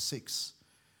 Revelation chapter 6,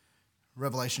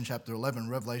 Revelation chapter 11,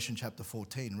 Revelation chapter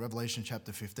 14, Revelation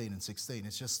chapter 15 and 16.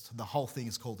 It's just the whole thing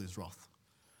is called his wrath.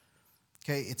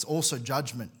 Okay, it's also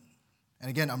judgment. And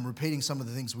again, I'm repeating some of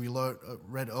the things we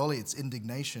read earlier. It's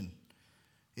indignation,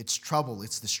 it's trouble,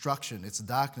 it's destruction, it's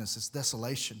darkness, it's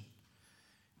desolation.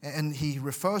 And he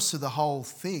refers to the whole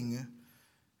thing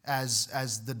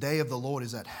as the day of the Lord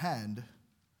is at hand,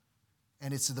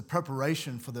 and it's the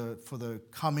preparation for the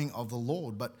coming of the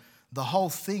Lord. But the whole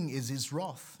thing is his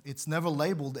wrath. It's never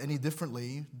labeled any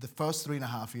differently, the first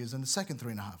 3.5 years and the second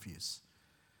 3.5 years.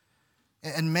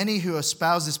 And many who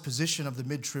espouse this position of the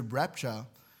mid-trib rapture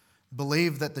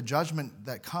believe that the judgment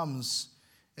that comes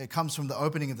from the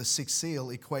opening of the sixth seal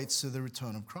equates to the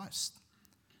return of Christ.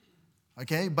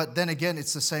 Okay, but then again,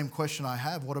 it's the same question I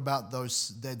have. What about those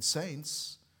dead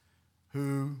saints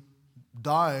who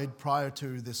died prior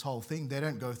to this whole thing? They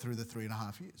don't go through the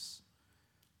 3.5 years.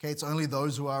 Okay, it's only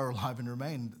those who are alive and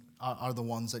remain are the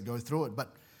ones that go through it.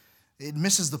 But it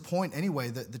misses the point anyway,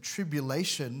 that the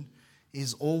tribulation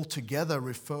is altogether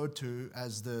referred to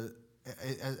as the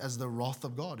wrath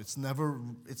of God. It's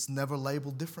never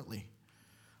labeled differently.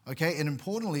 Okay, and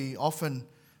importantly, often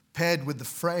paired with the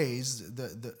phrase,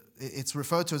 it's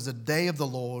referred to as the day of the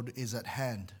Lord is at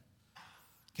hand.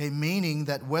 Okay, meaning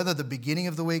that whether the beginning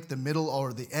of the week, the middle,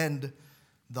 or the end,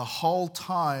 the whole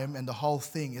time and the whole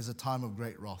thing is a time of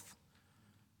great wrath.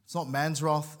 It's not man's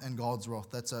wrath and God's wrath.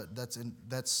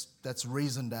 That's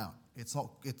reasoned out.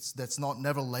 That's not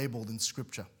never labeled in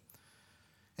Scripture.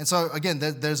 And so again,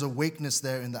 there's a weakness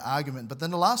there in the argument. But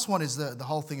then the last one is the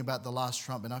whole thing about the last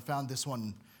trump, and I found this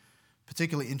one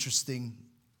particularly interesting,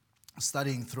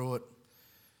 studying through it.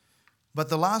 But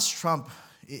the last trump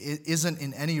isn't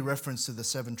in any reference to the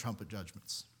 7 trumpet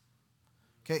judgments.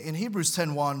 Okay, in Hebrews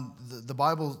 10:1, the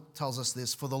Bible tells us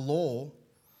this: for the law,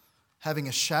 having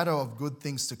a shadow of good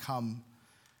things to come,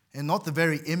 and not the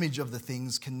very image of the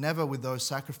things, can never, with those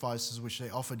sacrifices which they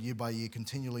offered year by year,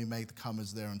 continually make the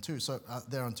comers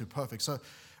thereunto perfect. So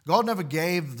God never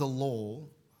gave the law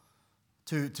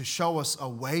to show us a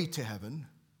way to heaven.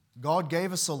 God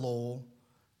gave us a law,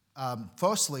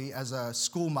 firstly, as a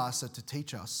schoolmaster to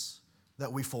teach us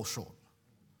that we fall short.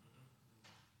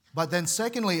 But then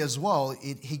secondly as well,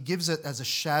 he gives it as a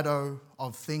shadow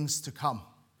of things to come.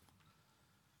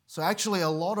 So actually a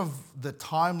lot of the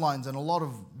timelines and a lot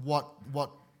of what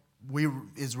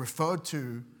is referred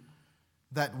to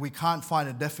that we can't find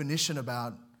a definition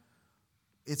about,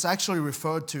 it's actually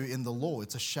referred to in the law.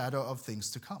 It's a shadow of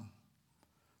things to come.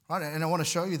 Right? And I want to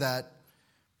show you that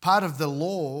part of the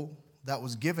law that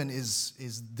was given is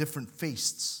different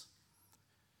feasts.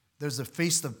 There's the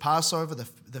Feast of Passover,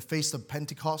 the Feast of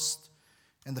Pentecost,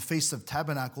 and the Feast of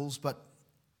Tabernacles. But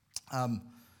on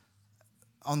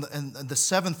the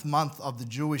 7th month of the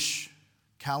Jewish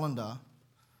calendar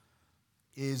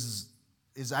is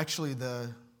actually the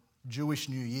Jewish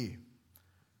New Year.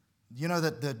 You know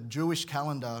that the Jewish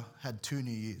calendar had 2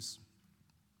 New Years.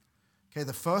 Okay,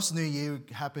 the first New Year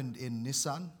happened in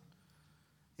Nisan.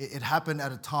 It happened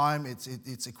at a time,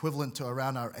 it's equivalent to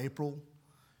around our April.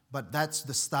 But that's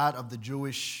the start of the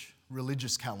Jewish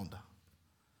religious calendar.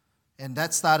 And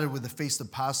that started with the Feast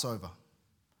of Passover.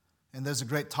 And there's a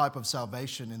great type of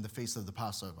salvation in the Feast of the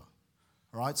Passover.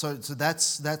 All right, so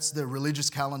that's the religious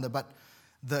calendar. But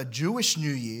the Jewish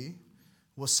New Year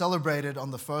was celebrated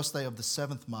on the first day of the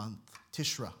 7th month,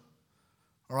 Tishra.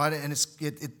 All right, and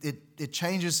it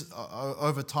changes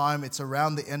over time. It's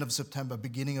around the end of September,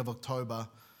 beginning of October,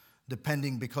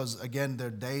 depending, because again,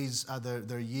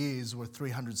 their years were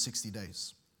 360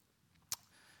 days.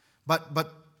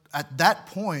 But at that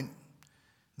point,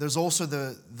 there's also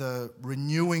the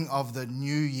renewing of the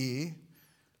new year,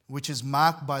 which is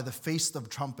marked by the Feast of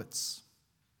Trumpets.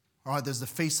 All right, there's the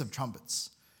Feast of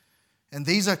Trumpets. And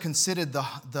these are considered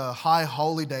the high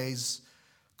holy days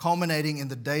culminating in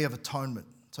the Day of Atonement.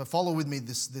 So follow with me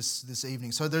this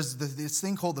evening. So there's this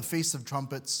thing called the Feast of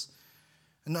Trumpets.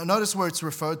 And notice where it's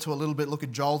referred to a little bit. Look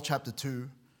at Joel chapter 2,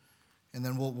 and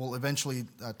then we'll eventually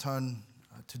turn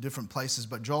to different places.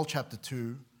 But Joel chapter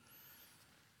 2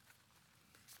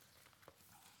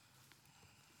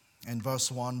 and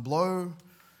verse 1, blow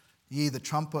ye the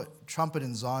trumpet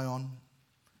in Zion,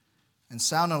 and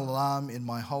sound an alarm in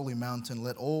my holy mountain.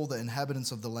 Let all the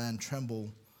inhabitants of the land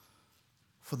tremble,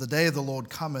 for the day of the Lord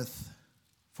cometh,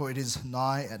 for it is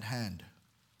nigh at hand.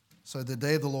 So the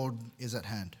day of the Lord is at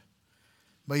hand.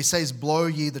 But he says, blow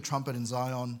ye the trumpet in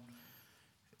Zion.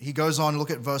 He goes on,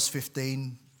 look at verse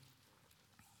 15.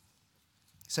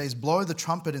 He says, blow the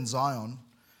trumpet in Zion,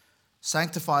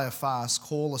 sanctify a fast,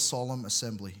 call a solemn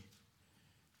assembly.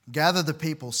 Gather the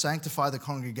people, sanctify the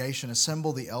congregation,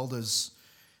 assemble the elders,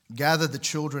 gather the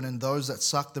children and those that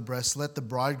suck the breast. Let the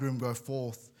bridegroom go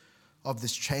forth of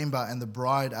this chamber and the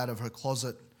bride out of her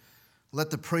closet. Let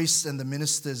the priests and the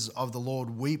ministers of the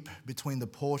Lord weep between the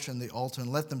porch and the altar, and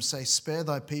let them say, spare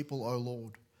thy people, O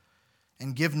Lord,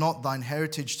 and give not thine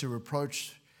heritage to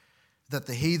reproach, that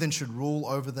the heathen should rule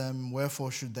over them. Wherefore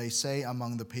should they say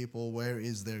among the people, where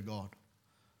is their God?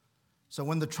 So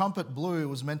when the trumpet blew, it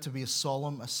was meant to be a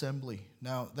solemn assembly.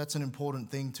 Now, that's an important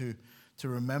thing to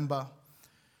remember.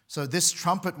 So this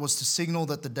trumpet was to signal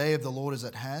that the day of the Lord is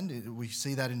at hand. We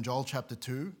see that in Joel chapter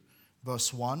 2,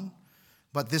 verse 1.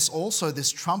 But this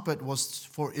trumpet was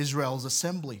for Israel's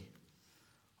assembly.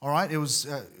 All right, it was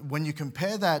when you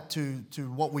compare that to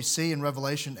what we see in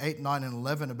Revelation 8, 9, and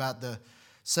 11 about the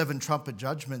 7 trumpet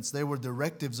judgments, they were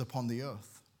directives upon the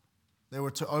earth. They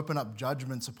were to open up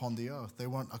judgments upon the earth. They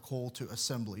weren't a call to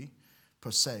assembly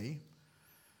per se.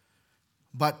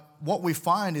 But what we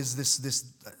find is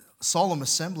this solemn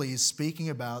assembly is speaking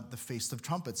about the Feast of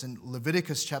Trumpets. In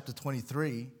Leviticus chapter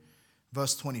 23,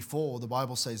 verse 24, the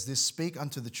Bible says this, "Speak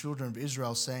unto the children of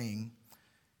Israel, saying,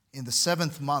 in the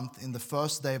 7th month, in the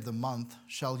 1st day of the month,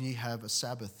 shall ye have a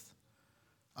Sabbath,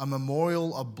 a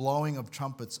memorial of blowing of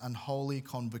trumpets and holy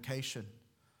convocation."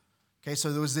 Okay,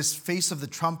 so there was this Feast of the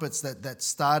Trumpets that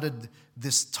started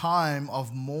this time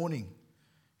of mourning.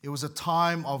 It was a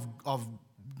time of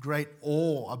great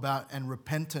awe about and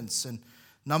repentance. And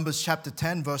Numbers chapter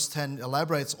 10, verse 10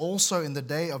 elaborates, "Also in the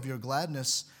day of your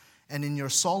gladness and in your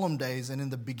solemn days and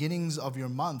in the beginnings of your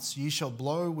months, ye shall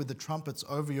blow with the trumpets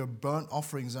over your burnt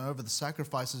offerings and over the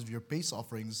sacrifices of your peace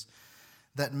offerings,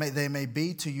 that they may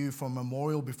be to you for a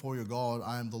memorial before your God.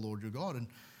 I am the Lord your God."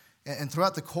 And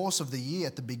throughout the course of the year,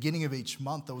 at the beginning of each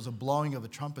month, there was a blowing of a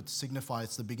trumpet to signify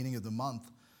it's the beginning of the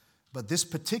month. But this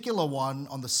particular one,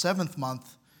 on the 7th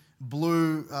month,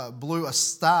 blew a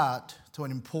start to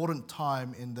an important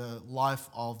time in the life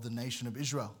of the nation of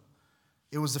Israel.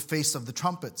 It was the Feast of the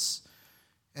Trumpets.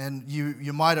 And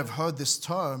you might have heard this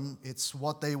term. It's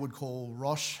what they would call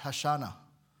Rosh Hashanah.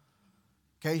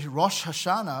 Okay, Rosh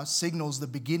Hashanah signals the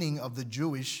beginning of the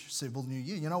Jewish civil new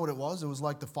year. You know what it was? It was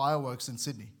like the fireworks in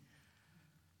Sydney.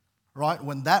 Right?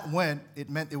 When that went, it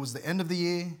meant it was the end of the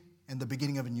year and the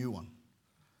beginning of a new one.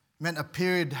 It meant a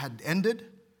period had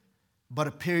ended, but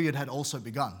a period had also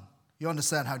begun. You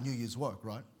understand how New Year's work,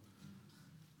 right?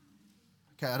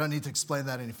 Okay, I don't need to explain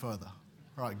that any further.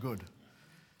 All right, good.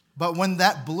 But when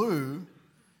that blew,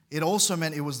 it also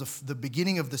meant it was the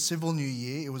beginning of the civil new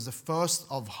year. It was the first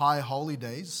of high holy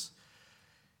days.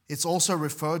 It's also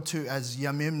referred to as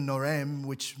Yamim Norem,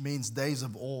 which means days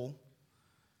of awe.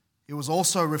 It was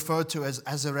also referred to as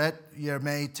Azeret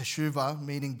Yermei Teshuvah,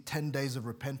 meaning 10 days of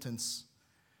repentance.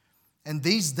 And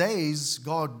these days,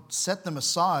 God set them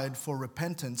aside for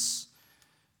repentance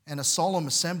and a solemn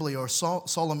assembly or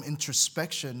solemn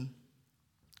introspection.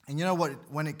 And you know what?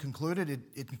 When it concluded,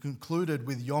 it concluded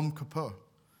with Yom Kippur.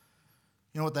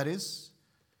 You know what that is?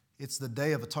 It's the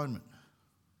Day of Atonement.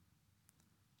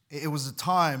 It was a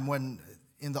time when,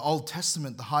 in the Old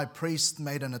Testament, the high priest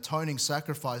made an atoning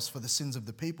sacrifice for the sins of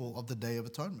the people of the Day of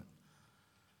Atonement.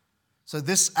 So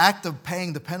this act of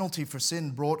paying the penalty for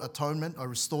sin brought atonement, or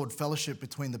restored fellowship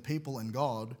between the people and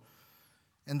God.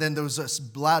 And then there was a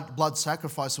blood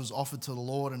sacrifice was offered to the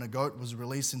Lord, and a goat was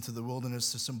released into the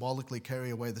wilderness to symbolically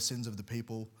carry away the sins of the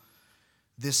people.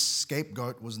 This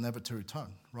scapegoat was never to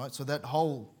return, right? So that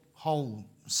whole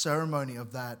ceremony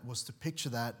of that was to picture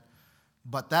that.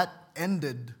 But that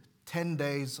ended 10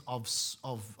 days of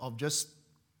just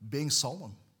being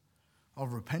solemn,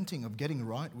 of repenting, of getting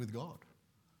right with God.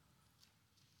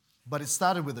 But it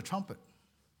started with a trumpet,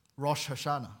 Rosh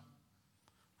Hashanah,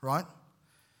 right?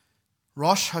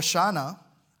 Rosh Hashanah,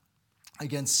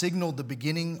 again, signaled the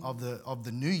beginning of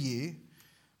the new year,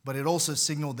 but it also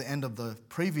signaled the end of the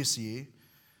previous year.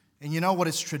 And you know what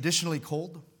it's traditionally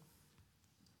called?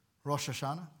 Rosh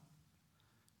Hashanah?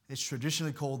 It's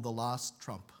traditionally called the last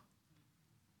trump.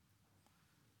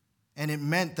 And it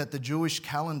meant that the Jewish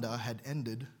calendar had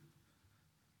ended,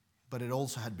 but it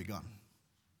also had begun.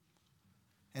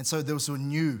 And so there was a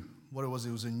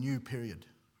new period.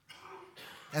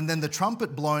 And then the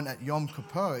trumpet blown at Yom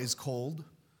Kippur is called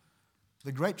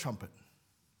the Great Trumpet.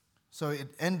 So it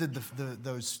ended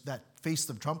that Feast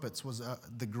of Trumpets was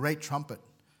the Great Trumpet.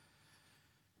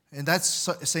 And that's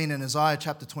seen in Isaiah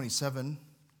chapter 27,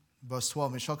 verse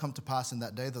 12. "It shall come to pass in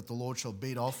that day that the Lord shall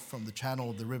beat off from the channel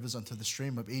of the rivers unto the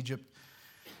stream of Egypt.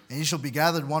 And ye shall be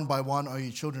gathered one by one, O ye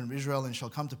children of Israel. And it shall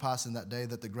come to pass in that day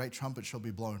that the great trumpet shall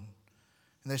be blown.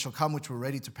 And they shall come which were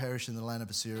ready to perish in the land of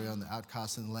Assyria and the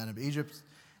outcasts in the land of Egypt,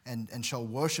 and shall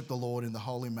worship the Lord in the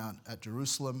holy mount at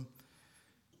Jerusalem."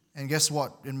 And guess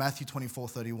what? In Matthew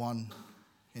 24:31,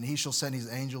 "And he shall send his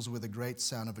angels with a great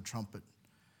sound of a trumpet.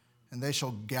 And they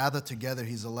shall gather together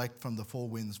his elect from the four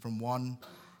winds, from one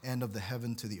end of the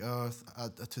heaven to the earth,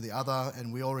 to the other."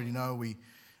 And we already know, we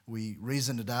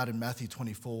reasoned it out in Matthew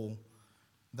 24,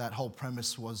 that whole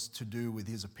premise was to do with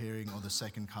his appearing or the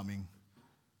second coming.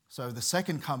 So the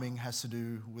second coming has to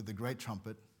do with the great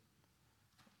trumpet,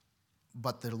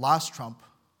 but the last trump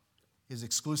is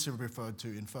exclusively referred to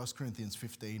in 1 Corinthians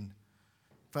 15,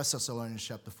 1 Thessalonians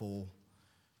chapter 4,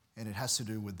 and it has to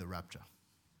do with the rapture.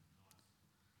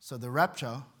 So the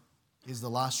rapture is the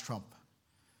last trump,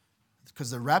 because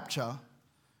the rapture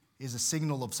is a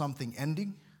signal of something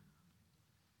ending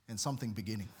and something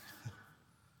beginning.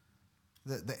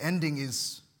 The ending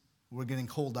is we're getting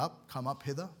called up, come up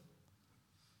hither.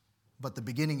 But the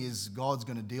beginning is God's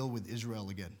going to deal with Israel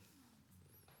again.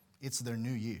 It's their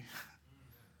new year.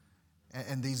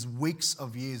 And these weeks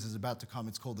of years is about to come.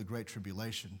 It's called the Great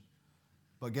Tribulation.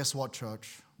 But guess what,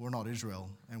 church? We're not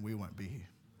Israel, and we won't be here.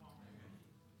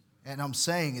 And I'm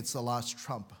saying it's the last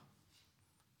trump.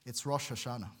 It's Rosh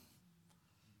Hashanah.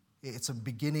 It's a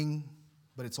beginning,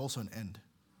 but it's also an end.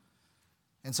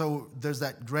 And so there's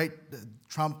that great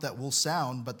trump that will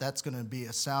sound, but that's going to be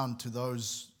a sound to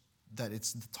those that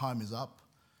the time is up.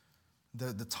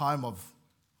 The time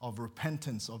of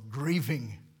repentance, of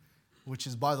grieving, which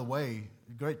is, by the way,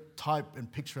 a great type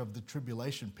and picture of the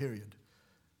tribulation period,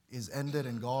 is ended,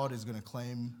 and God is going to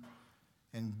claim,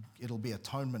 and it'll be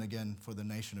atonement again for the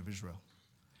nation of Israel.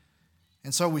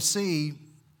 And so we see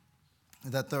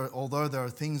that although there are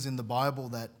things in the Bible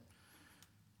that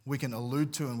we can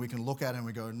allude to and we can look at and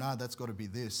we go, nah, that's got to be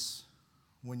this.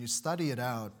 When you study it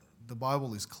out, the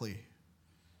Bible is clear.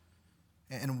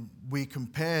 And we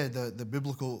compare the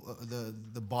biblical,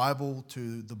 the Bible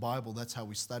to the Bible. That's how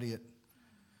we study it.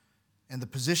 And the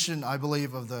position, I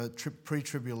believe, of the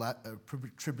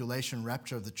pre-tribulation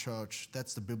rapture of the church,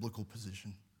 that's the biblical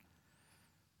position.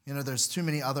 You know, there's too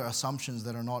many other assumptions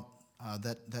that are not,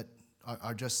 that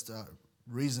are just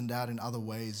reasoned out in other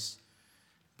ways.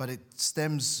 But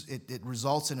it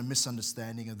results in a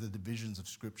misunderstanding of the divisions of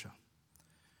Scripture.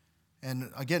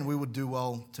 And again, we would do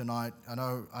well tonight. I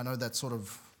know that's where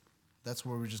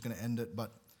we're just going to end it,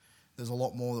 but there's a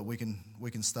lot more that we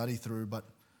can study through. But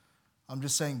I'm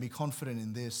just saying, be confident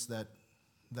in this, that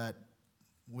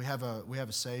we have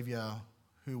a Savior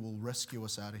who will rescue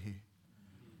us out of here.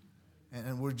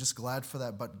 And we're just glad for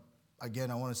that. But again,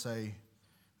 I want to say,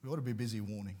 we ought to be busy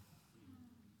warning.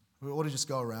 We ought to just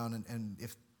go around, and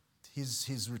if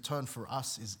his return for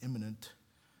us is imminent,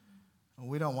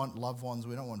 we don't want loved ones,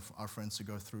 we don't want our friends to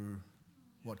go through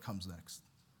what comes next.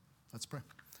 Let's pray.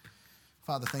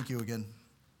 Father, thank you again.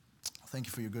 Thank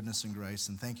you for your goodness and grace,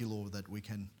 and thank you, Lord, that we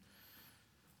can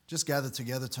just gather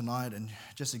together tonight and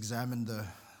just examine the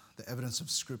evidence of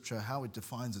Scripture, how it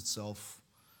defines itself,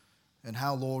 and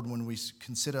how, Lord, when we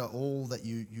consider all that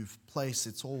you've placed,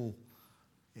 it's all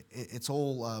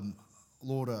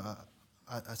Lord,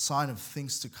 a sign of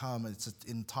things to come. It's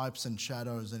in types and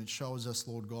shadows, and it shows us,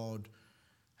 Lord God,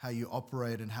 how you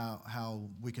operate and how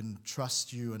we can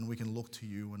trust you and we can look to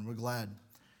you. And we're glad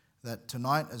that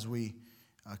tonight, as we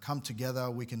come together,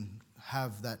 we can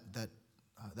have that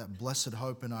blessed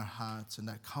hope in our hearts and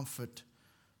that comfort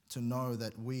to know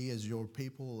that we, as your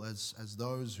people, as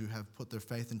those who have put their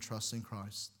faith and trust in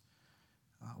Christ,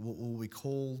 will be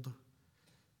called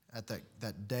at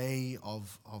that day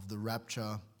of the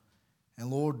rapture.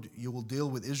 And Lord, you will deal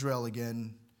with Israel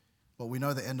again, but we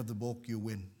know the end of the book, you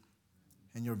win.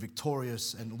 And you're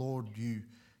victorious, and Lord, you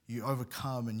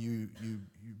overcome, and you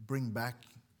bring back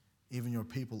even your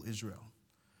people, Israel.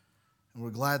 And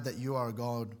we're glad that you are a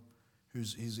God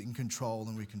who's in control,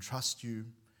 and we can trust you.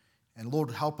 And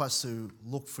Lord, help us to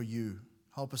look for you.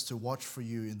 Help us to watch for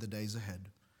you in the days ahead.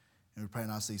 And we pray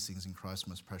and ask these things in Christ's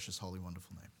most precious, holy,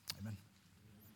 wonderful name. Amen.